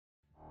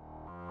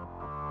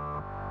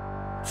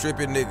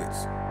Tripping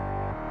niggas.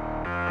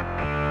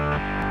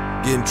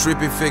 Getting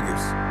trippy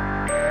figures.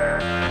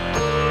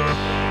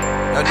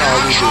 That's not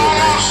how we do it,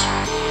 man.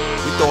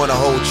 We throwing a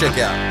whole check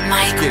out.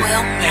 Mike Get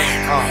Wilmer.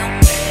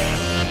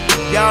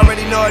 Y'all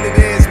already know what it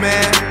is,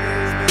 man.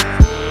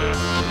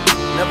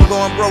 Never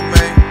going broke,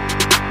 man.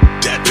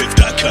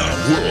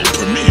 SHAREfactory world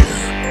premiere.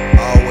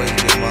 Always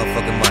get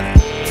motherfucking money.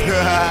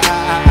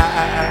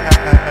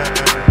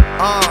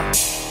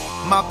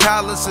 My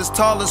palace is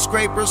tall as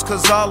scrapers,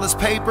 cause all is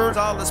paper.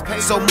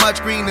 So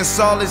much green it's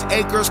all is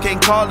acres, can't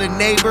call it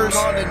neighbors.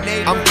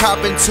 I'm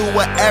copping to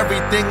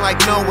everything like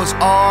Noah's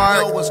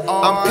Ark.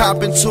 I'm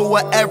copping to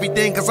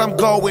everything cause I'm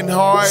going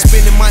hard.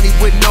 Spending money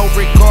with no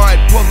regard,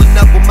 pulling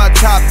up with my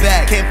top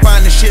back. Can't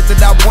find the shit that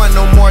I want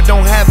no more,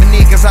 don't have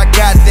any cause I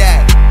got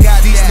that.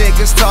 These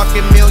niggas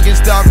talking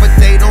millions, dog, but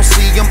they don't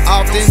see them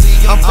often.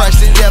 I'm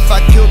fresh to death, I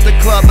killed the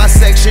club, my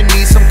section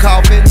needs some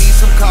coffin.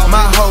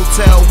 My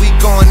hotel, we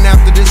going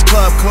after this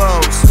club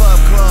close.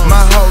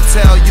 My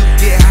hotel, you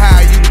get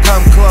high, you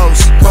come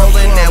close.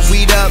 Rolling that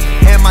weed up,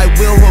 and my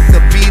will hook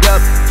the beat up.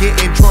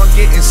 Getting drunk,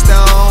 getting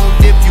stoned.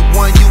 If you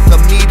want, you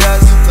can meet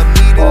us.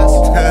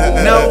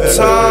 No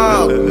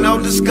talk, no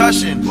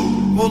discussion.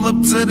 Pull up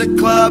to the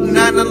club,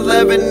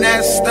 9/11,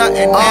 that's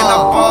stuntin'. And I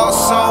ball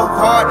so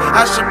hard,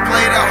 I should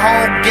play the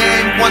whole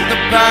game. Want the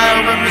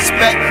power and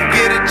respect,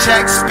 get a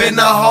check, spin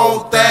the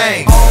whole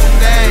thing.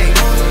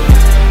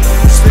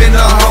 Spin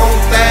the whole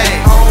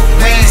thing.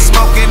 We ain't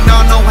smoking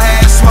on no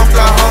hash, smoke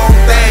the whole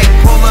thing.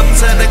 Pull up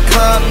to the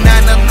club,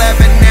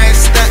 9/11,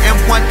 that's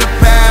stuntin'. Want the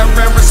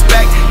power and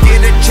respect,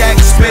 get a check,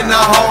 spin the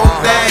whole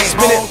thing.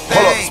 Spin it,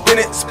 hold up, spin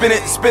it, spin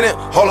it, spin it,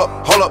 hold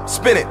up,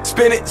 spin it,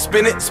 spin it,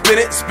 spin it, spin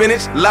it,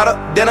 spinach, louder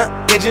than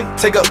a engine.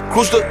 Take a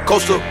cruise to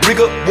Costa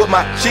Rica with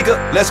my chica,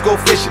 let's go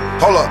fishing.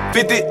 Hold up,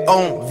 50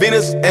 on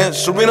Venus and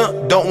Serena,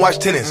 don't watch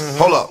tennis.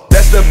 Hold up,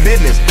 that's the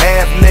business.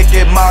 Half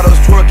naked models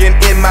twerking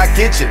in my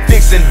kitchen,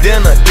 fixing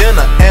dinner,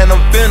 and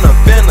I'm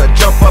finna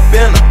jump up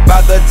in her.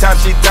 By the time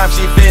she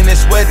finish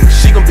sweating,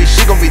 she gon' be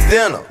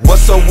thinner.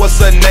 What's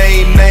her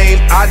name?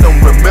 I don't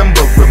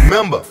remember.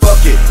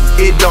 Fuck it,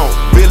 it don't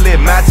really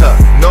matter.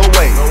 No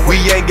way, we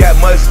ain't got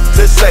much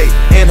to say.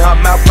 In her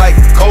mouth like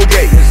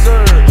Colgate.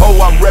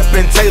 Oh, I'm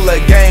reppin' Taylor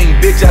gang,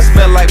 bitch, I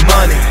smell like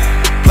money.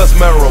 Plus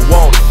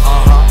marijuana,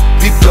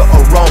 beep the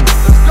aroma.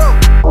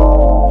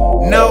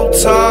 No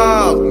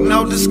talk,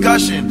 no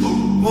discussion.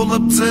 Pull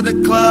up to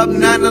the club,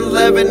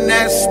 9/11,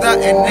 that's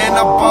stuntin'. And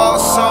I ball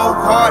so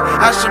hard,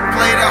 I should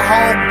play the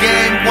whole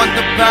game. Want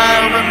the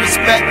power and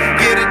respect,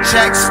 get a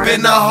check,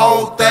 spin the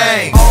whole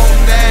thing.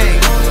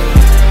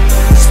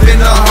 Spin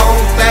the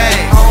whole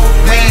thing.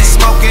 We ain't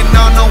smoking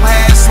on no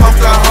hash, smoke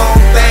the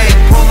whole thing.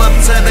 Pull up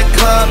to the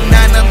club,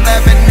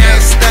 9/11,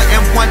 that's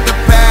stuntin'. Want the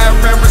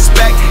power and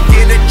respect,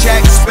 get a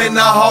check, spin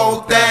the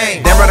whole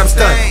thing. Damn right, I'm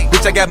stunned.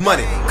 Bitch, I got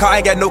money. Car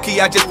ain't got no key,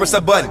 I just press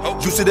a button.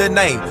 Used to the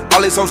name,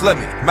 all these hoes love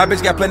me. My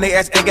bitch got plenty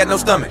ass, ain't got no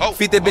stomach.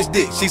 Feed that bitch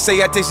dick, she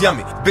say I taste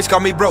yummy. Bitch call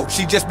me broke,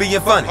 she just being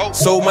funny.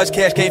 So much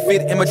cash can't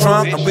fit in my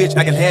trunk. I'm rich,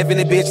 I can have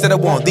any bitch that I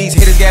want. These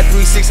hitters got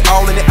 3-6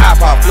 all in the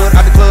iPod. Flood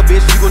out the club,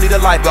 bitch, you gon' need a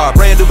lifeguard.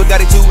 Brand new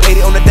Bugatti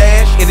 280 on the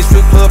dash. In the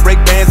strip club, break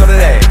bands on the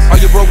dash. All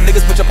you broke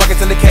niggas, put your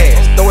pockets in the cash.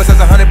 Throw us as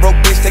 100 broke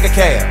bitch, take a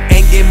cab.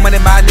 Ain't getting money,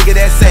 my nigga,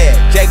 that's sad.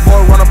 Jack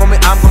boy run up on me,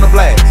 I'm gonna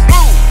blast.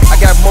 I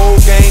got more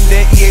game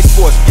than EA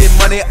Sports. Get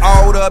money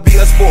all to be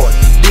a sport.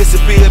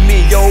 Disappear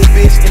me, yo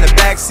bitch, in the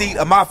backseat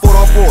of my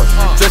photo Porsche.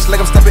 Dressed like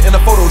I'm stepping in a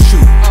photo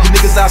shoot. You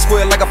niggas out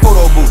square like a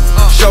photo booth.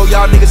 Show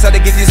y'all niggas how to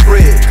get this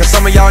bread, cause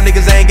some of y'all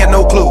niggas ain't got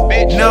no clue.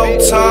 No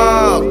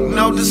talk,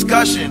 no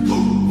discussion.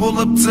 Pull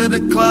up to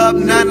the club,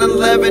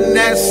 9/11,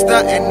 that's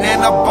stuntin'.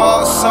 And I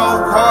ball so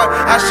hard,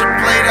 I should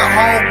play the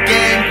whole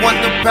game.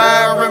 Want the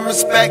power and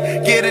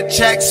respect, get a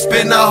check,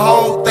 spin the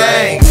whole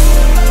thing.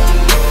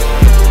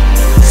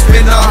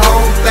 Spin the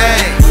whole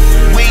thing.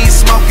 We ain't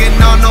smoking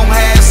on no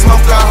hash,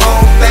 smoke the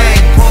whole thing.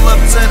 Pull up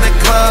to the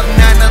club,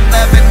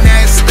 9/11,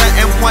 that's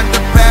stuntin'. Want the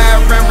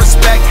power and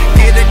respect,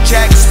 get a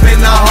check, spin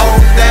the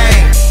whole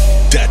thing.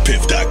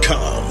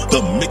 SHAREfactory,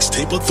 the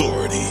mixtape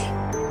authority.